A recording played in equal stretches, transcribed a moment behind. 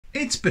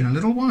It's been a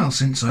little while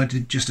since I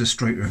did just a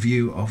straight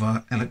review of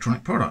an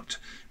electronic product,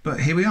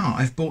 but here we are.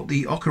 I've bought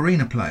the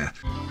Ocarina player.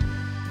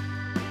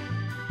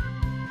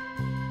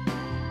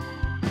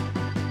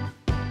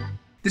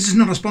 This is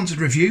not a sponsored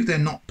review, they're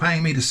not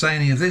paying me to say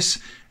any of this,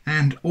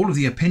 and all of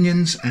the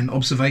opinions and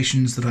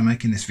observations that I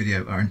make in this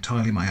video are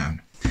entirely my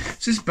own.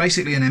 This is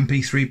basically an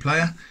MP3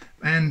 player,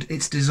 and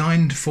it's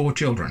designed for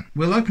children.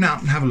 We'll open it up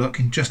and have a look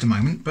in just a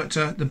moment, but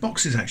the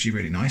box is actually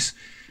really nice.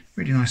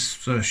 Really nice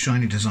sort of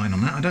shiny design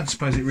on that. I don't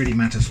suppose it really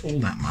matters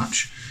all that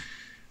much.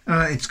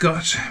 It's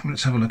got,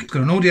 let's have a look, it's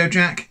got an audio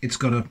jack, it's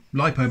got a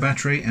LiPo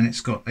battery, and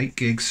it's got 8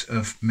 gigs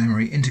of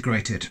memory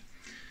integrated.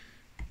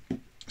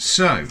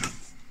 So,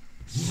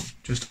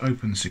 just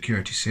open the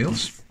security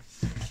seals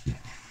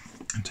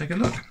and take a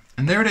look.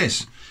 And there it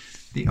is,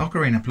 the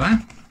Ocarina player.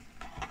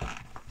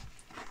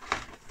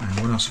 And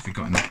what else have we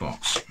got in the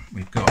box?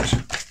 We've got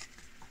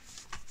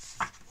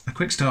a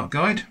quick start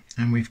guide,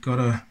 and we've got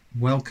a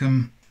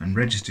welcome and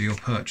register your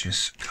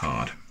purchase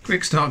card.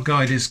 Quick start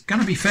guide is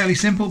going to be fairly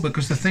simple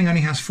because the thing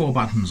only has 4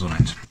 buttons on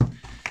it.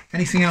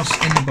 Anything else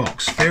in the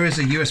box? There is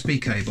a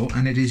USB cable,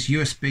 and it is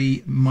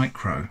USB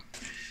micro.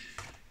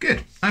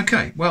 Good.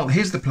 Okay, well,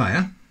 here's the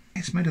player.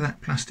 It's made of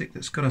that plastic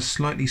that's got a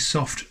slightly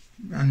soft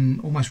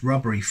and almost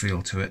rubbery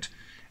feel to it,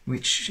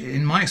 which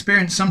in my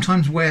experience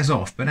sometimes wears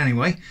off. But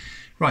anyway,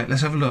 right,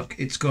 let's have a look.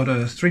 It's got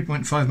a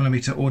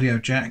 3.5mm audio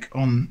jack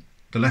on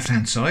the left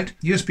hand side,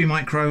 USB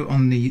micro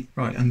on the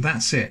right, and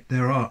that's it.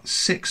 There are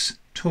 6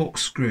 Torx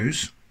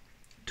screws,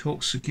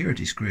 Torx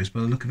security screws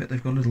by the look of it.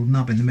 They've got a little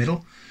nub in the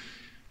middle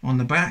on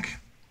the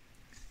back,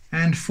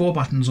 and 4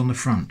 buttons on the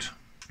front.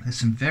 There's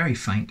some very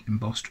faint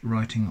embossed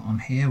writing on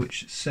here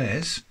which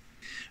says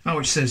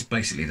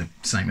basically the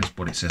same as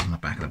what it says on the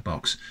back of the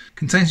box.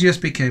 Contains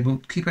USB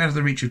cable, keep out of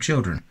the reach of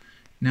children.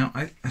 Now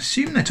I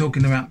assume they're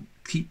talking about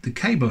keep the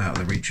cable out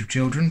of the reach of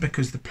children,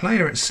 because the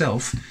player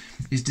itself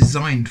is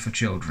designed for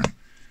children.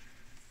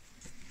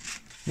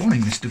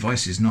 Warning, this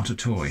device is not a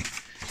toy.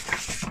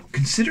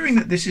 Considering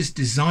that this is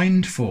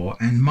designed for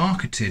and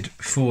marketed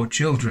for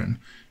children,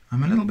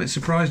 I'm a little bit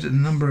surprised at the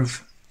number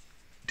of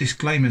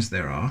disclaimers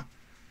there are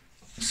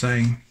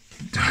saying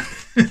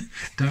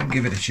don't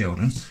give it to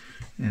children.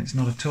 It's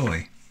not a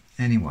toy.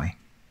 Anyway.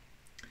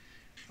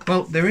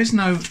 Well, there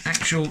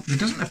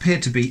doesn't appear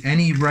to be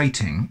any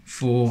rating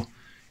for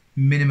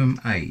minimum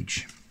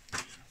age.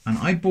 And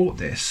I bought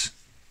this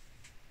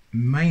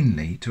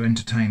mainly to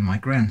entertain my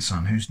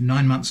grandson, who's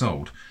 9 months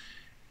old,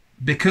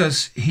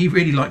 because he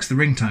really likes the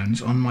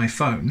ringtones on my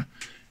phone,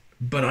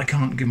 but I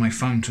can't give my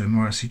phone to him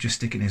or else he'd just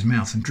stick it in his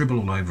mouth and dribble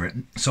all over it.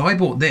 So I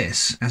bought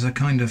this as a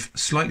kind of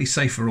slightly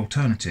safer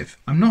alternative.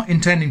 I'm not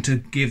intending to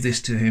give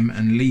this to him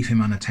and leave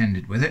him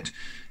unattended with it,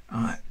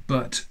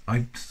 but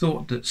I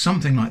thought that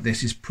something like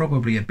this is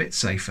probably a bit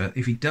safer.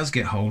 If he does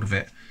get hold of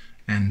it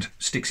and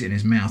sticks it in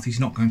his mouth, he's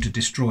not going to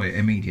destroy it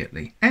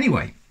immediately.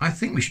 Anyway, I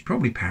think we should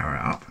probably power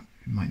it up.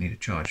 We might need a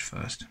charge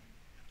first.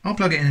 I'll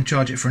plug it in and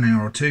charge it for an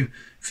hour or two.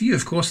 For you,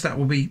 of course, that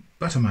will be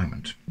but a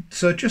moment.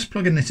 So just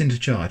plugging this into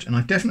charge, and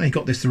I've definitely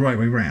got this the right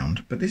way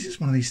round, but this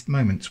is one of these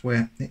moments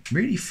where it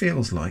really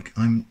feels like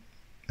I'm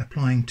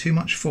applying too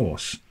much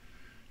force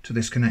to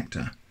this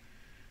connector.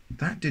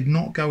 That did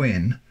not go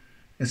in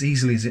as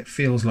easily as it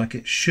feels like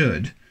it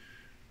should,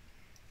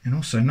 and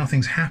also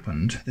nothing's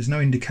happened. There's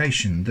no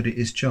indication that it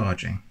is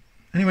charging.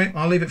 Anyway,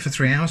 I'll leave it for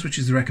 3 hours, which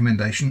is the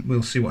recommendation.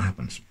 We'll see what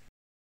happens.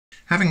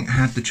 Having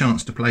had the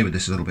chance to play with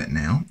this a little bit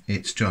now,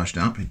 it's charged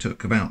up. It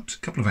took about a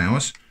couple of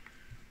hours.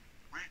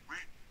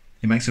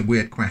 It makes a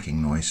weird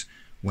quacking noise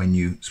when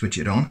you switch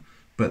it on,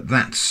 but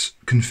that's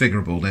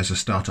configurable. There's a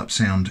startup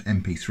sound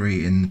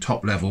MP3 in the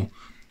top level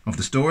of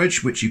the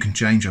storage, which you can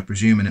change, I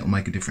presume, and it'll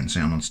make a different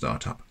sound on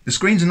startup. The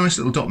screen's a nice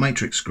little dot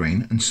matrix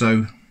screen, and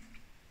so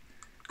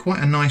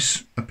quite a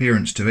nice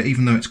appearance to it,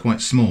 even though it's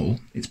quite small.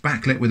 It's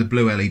backlit with a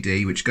blue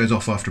LED, which goes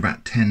off after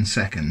about 10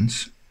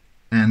 seconds.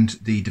 And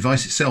the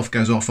device itself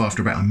goes off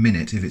after about a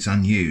minute if it's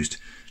unused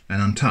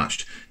and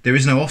untouched. There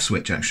is no off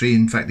switch actually.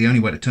 In fact, the only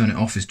way to turn it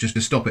off is just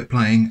to stop it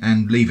playing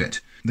and leave it.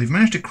 They've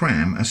managed to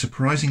cram a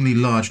surprisingly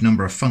large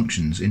number of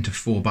functions into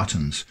 4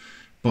 buttons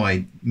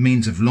by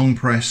means of long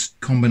press,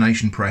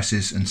 combination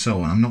presses, and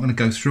so on. I'm not going to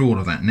go through all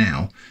of that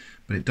now,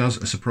 but it does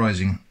a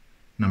surprising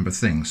number of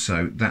things.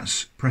 So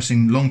that's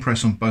long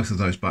press on both of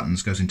those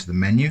buttons goes into the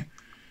menu.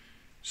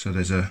 So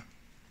there's a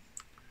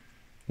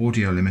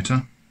audio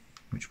limiter,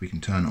 which we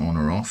can turn on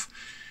or off.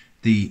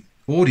 The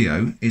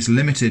audio is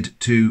limited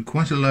to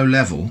quite a low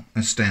level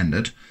as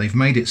standard. They've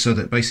made it so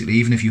that basically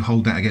even if you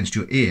hold that against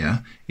your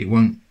ear, it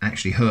won't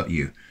actually hurt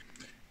you.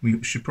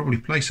 We should probably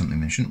play something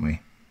then, shouldn't we?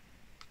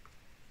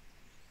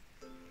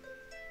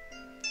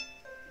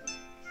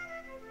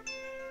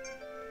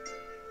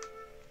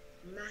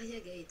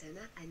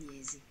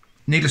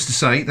 Needless to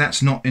say,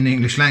 that's not in the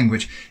English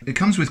language. It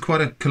comes with quite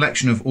a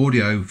collection of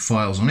audio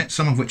files on it,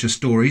 some of which are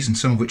stories and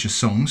some of which are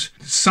songs.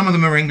 Some of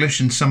them are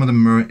English and some of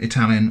them are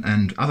Italian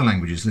and other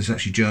languages. There's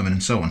actually German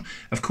and so on.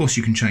 Of course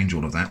you can change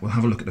all of that. We'll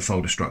have a look at the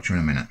folder structure in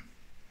a minute.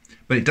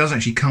 But it does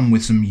actually come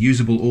with some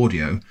usable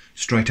audio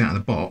straight out of the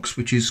box,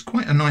 which is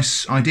quite a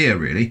nice idea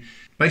really.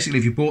 Basically,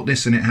 if you bought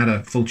this and it had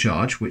a full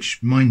charge,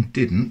 which mine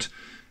didn't,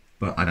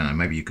 but I don't know,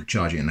 maybe you could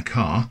charge it in the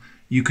car,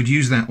 you could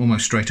use that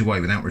almost straight away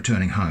without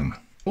returning home.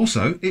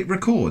 Also, it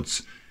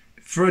records.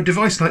 For a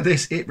device like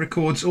this, it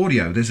records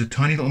audio. There's a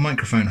tiny little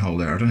microphone hole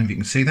there. I don't know if you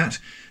can see that.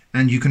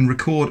 And you can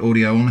record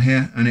audio on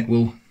here and it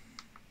will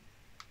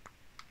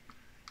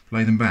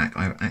play them back.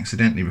 I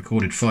accidentally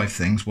recorded 5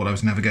 things while I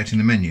was navigating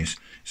the menus.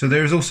 So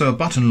there is also a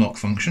button lock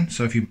function.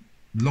 So if you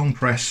long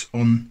press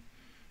on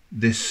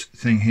this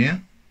thing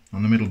here,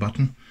 on the middle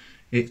button,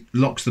 it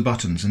locks the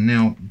buttons and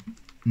now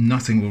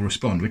nothing will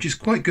respond, which is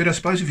quite good, I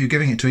suppose, if you're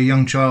giving it to a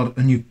young child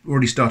and you've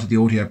already started the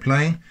audio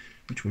playing,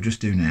 which we'll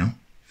just do now.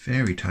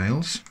 Fairy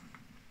Tales,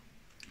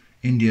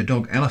 India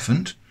Dog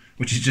Elephant,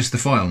 which is just the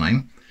file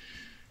name,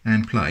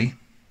 and play.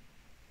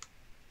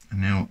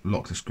 And now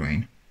lock the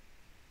screen.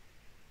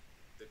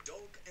 The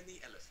Dog and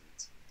the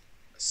Elephant,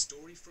 a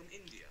story from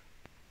India.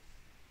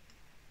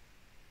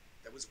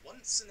 There was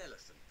once an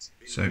elephant.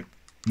 So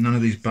none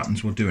of these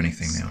buttons will do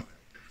anything now.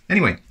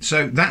 Anyway,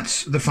 so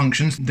that's the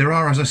functions. There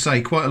are, as I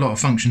say, quite a lot of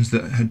functions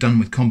that are done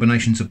with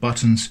combinations of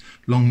buttons,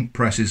 long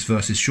presses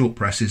versus short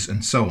presses,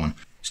 and so on.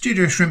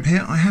 Studio Shrimp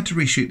here. I had to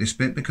reshoot this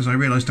bit because I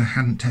realised I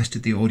hadn't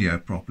tested the audio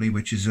properly,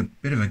 which is a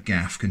bit of a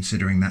gaffe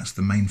considering that's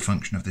the main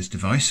function of this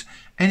device.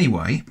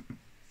 Anyway,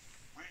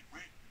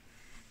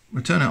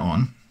 we'll turn it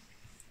on,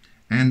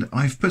 and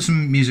I've put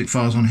some music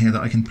files on here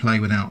that I can play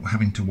without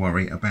having to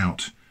worry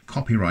about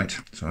copyright.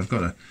 So I've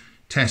got a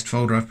test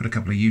folder. I've put a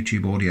couple of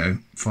YouTube audio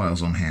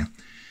files on here.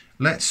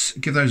 Let's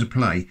give those a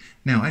play.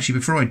 Now, actually,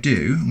 before I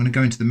do, I'm going to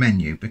go into the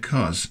menu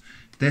because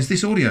there's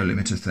this audio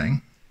limiter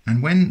thing,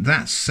 and when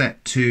that's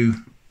set to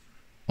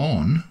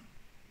on,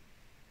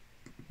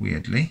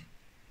 weirdly,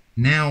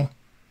 now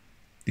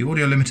the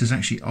audio limiter is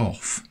actually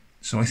off.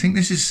 So I think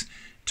this is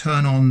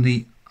turn on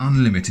the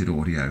unlimited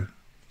audio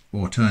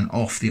or turn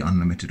off the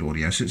unlimited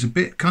audio. So it's a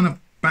bit kind of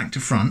back to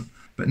front,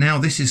 but now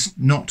this is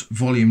not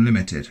volume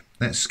limited.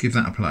 Let's give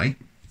that a play.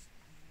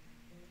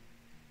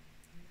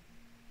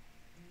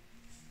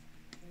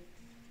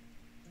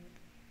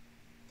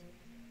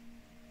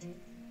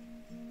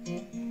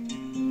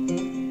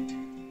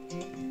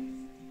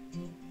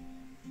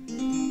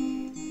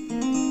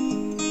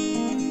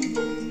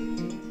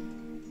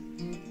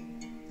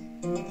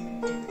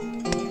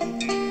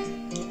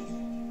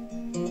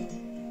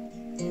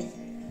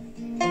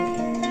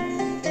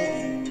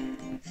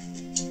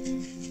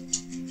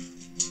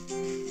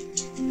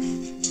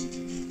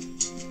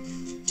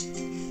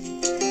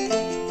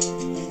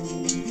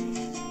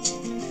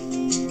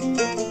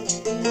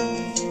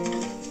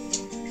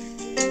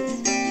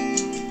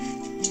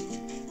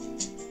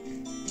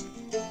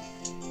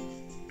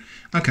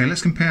 Okay,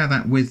 let's compare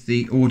that with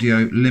the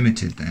audio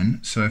limited then.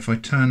 So if I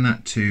turn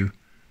that to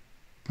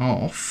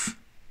off,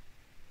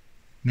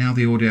 now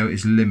the audio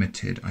is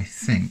limited, I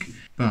think,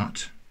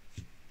 but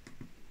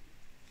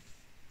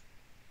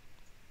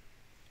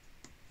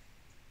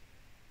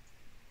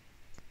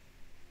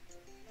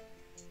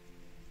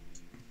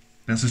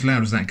that's as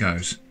loud as that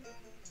goes.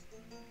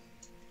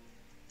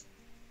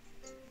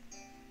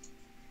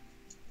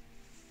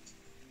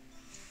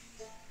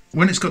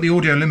 When it's got the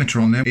audio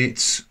limiter on there,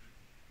 it's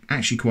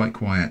actually quite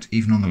quiet,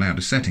 even on the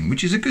loudest setting,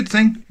 which is a good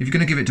thing. If you're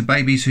going to give it to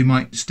babies who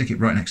might stick it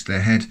right next to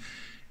their head,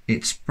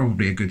 it's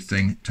probably a good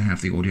thing to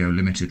have the audio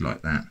limited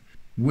like that.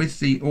 With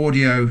the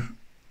audio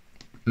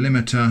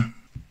limiter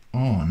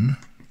on,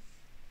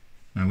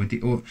 no, with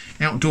the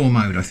outdoor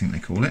mode, I think they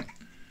call it,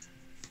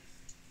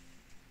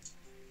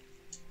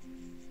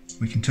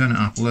 we can turn it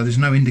up, although there's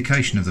no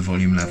indication of the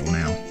volume level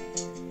now.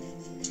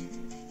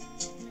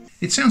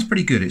 It sounds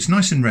pretty good. It's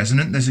nice and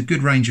resonant. There's a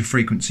good range of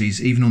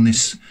frequencies, even on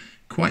this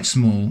quite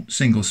small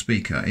single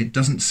speaker. It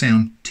doesn't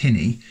sound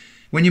tinny.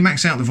 When you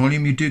max out the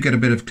volume, you do get a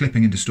bit of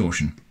clipping and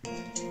distortion.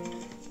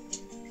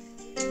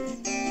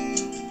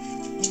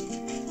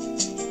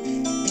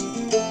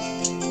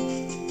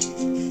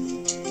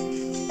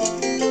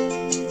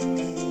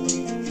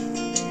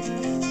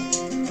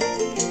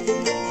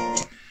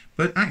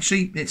 But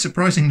actually, it's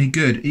surprisingly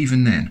good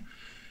even then.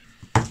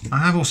 I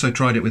have also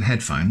tried it with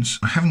headphones.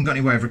 I haven't got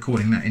any way of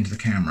recording that into the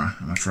camera,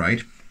 I'm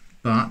afraid,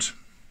 but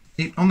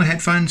on the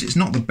headphones, it's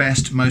not the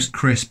best, most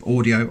crisp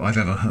audio I've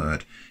ever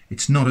heard.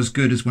 It's not as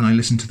good as when I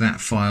listen to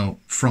that file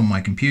from my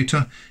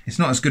computer. It's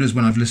not as good as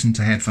when I've listened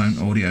to headphone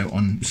audio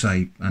on,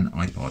 say, an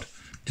iPod.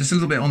 Just a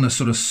little bit on the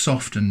sort of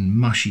soft and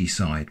mushy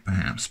side,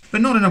 perhaps, but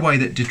not in a way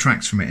that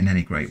detracts from it in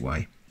any great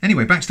way.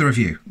 Anyway, back to the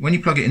review. When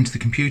you plug it into the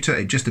computer,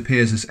 it just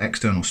appears as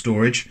external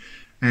storage,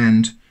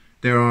 and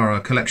there are a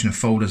collection of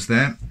folders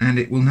there, and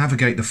it will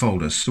navigate the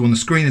folders. So on the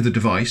screen of the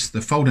device, the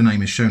folder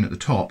name is shown at the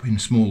top in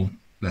small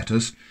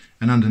letters,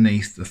 and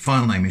underneath the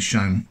file name is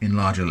shown in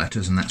larger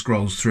letters, and that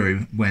scrolls through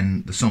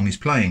when the song is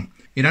playing.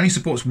 It only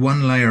supports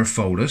one layer of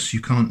folders.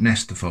 You can't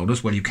nest the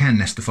folders. Well, you can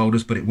nest the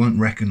folders, but it won't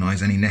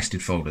recognize any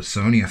nested folders.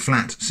 So only a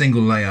flat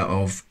single layer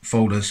of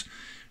folders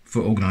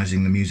for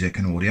organizing the music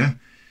and audio.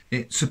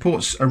 It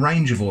supports a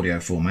range of audio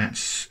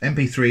formats: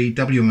 MP3,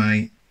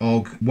 WMA,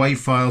 OGG, WAV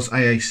files,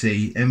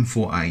 AAC,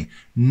 M4A,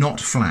 not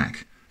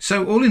FLAC.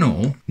 So all in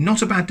all,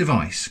 not a bad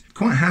device.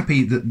 Quite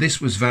happy that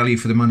this was value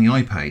for the money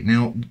I paid.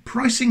 Now,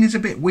 pricing is a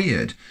bit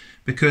weird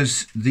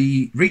because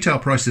the retail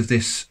price of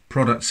this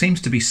product seems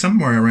to be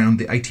somewhere around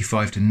the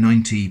 85 to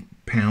 90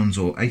 pounds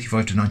or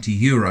 85 to 90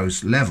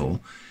 euros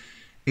level.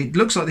 It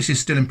looks like this is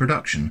still in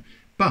production,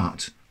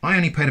 but I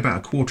only paid about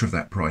a quarter of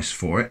that price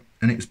for it,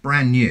 and it was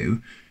brand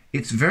new.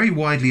 It's very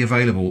widely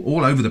available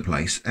all over the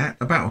place at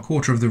about a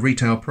quarter of the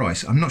retail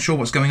price. I'm not sure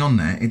what's going on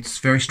there. It's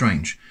very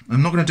strange.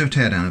 I'm not going to do a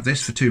teardown of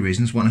this for two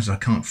reasons. One is I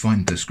can't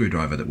find the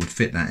screwdriver that would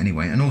fit that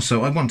anyway, and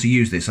also I want to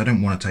use this. I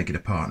don't want to take it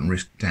apart and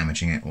risk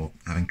damaging it or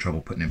having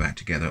trouble putting it back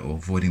together or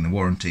voiding the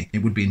warranty.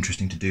 It would be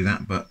interesting to do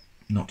that, but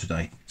not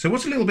today. So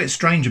what's a little bit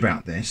strange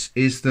about this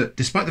is that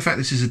despite the fact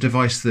this is a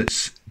device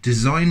that's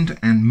designed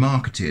and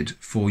marketed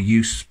for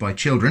use by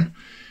children,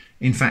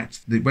 in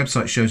fact, the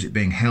website shows it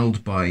being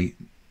held by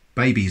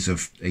babies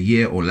of a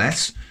year or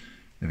less.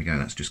 There we go,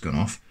 that's just gone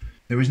off.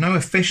 There is no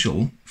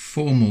official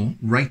formal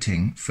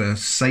rating for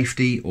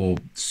safety or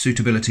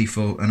suitability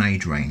for an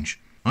age range.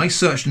 I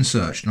searched and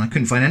searched and I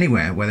couldn't find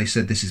anywhere where they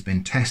said this has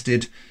been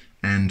tested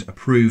and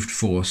approved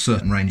for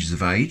certain ranges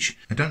of age.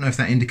 I don't know if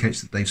that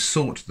indicates that they've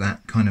sought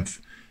that kind of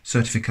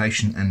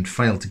certification and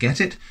failed to get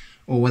it,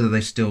 or whether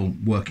they're still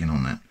working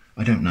on that.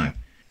 I don't know.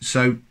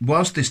 So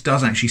whilst this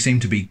does actually seem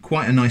to be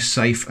quite a nice,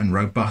 safe and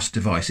robust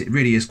device, it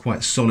really is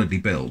quite solidly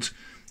built.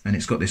 And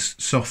it's got this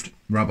soft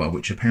rubber,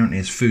 which apparently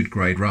is food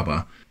grade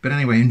rubber. But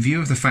anyway, in view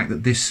of the fact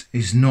that this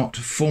is not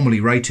formally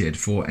rated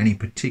for any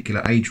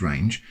particular age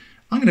range,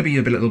 I'm going to be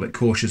a little bit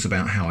cautious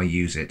about how I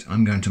use it.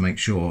 I'm going to make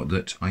sure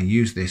that I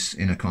use this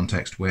in a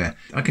context where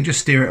I can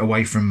just steer it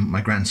away from my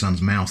grandson's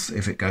mouth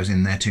if it goes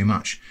in there too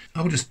much.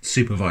 I will just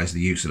supervise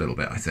the use a little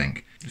bit, I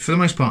think. For the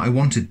most part, I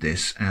wanted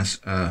this as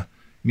a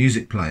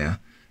music player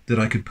that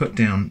I could put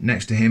down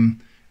next to him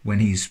when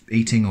he's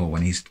eating or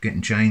when he's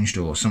getting changed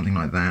or something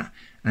like that,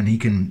 and he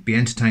can be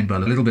entertained by a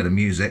little bit of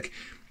music.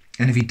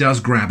 And if he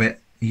does grab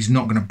it, he's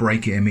not going to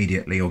break it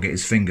immediately or get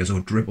his fingers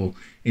or dribble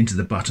into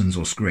the buttons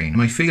or screen.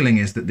 My feeling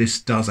is that this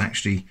does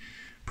actually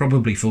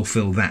probably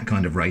fulfill that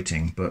kind of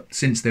rating, but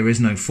since there is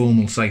no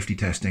formal safety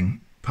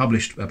testing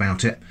published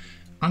about it,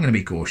 I'm going to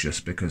be cautious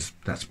because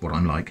that's what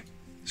I'm like.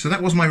 So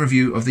that was my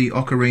review of the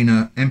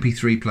Ocarina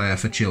MP3 player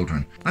for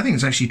children. I think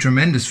it's actually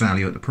tremendous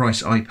value at the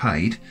price I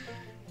paid.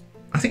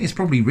 I think it's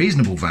probably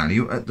reasonable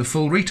value at the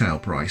full retail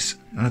price.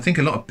 I think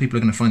a lot of people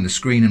are going to find the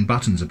screen and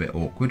buttons a bit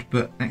awkward,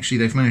 but actually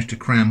they've managed to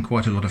cram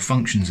quite a lot of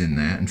functions in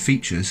there and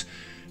features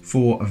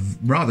for a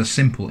rather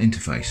simple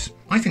interface.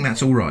 I think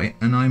that's all right,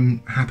 and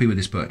I'm happy with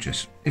this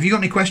purchase. If you've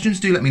got any questions,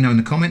 do let me know in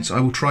the comments. I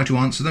will try to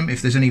answer them.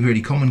 If there's any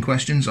really common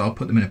questions, I'll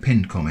put them in a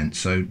pinned comment,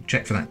 so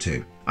check for that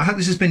too. I hope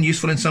this has been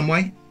useful in some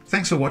way.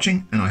 Thanks for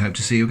watching, and I hope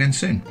to see you again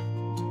soon.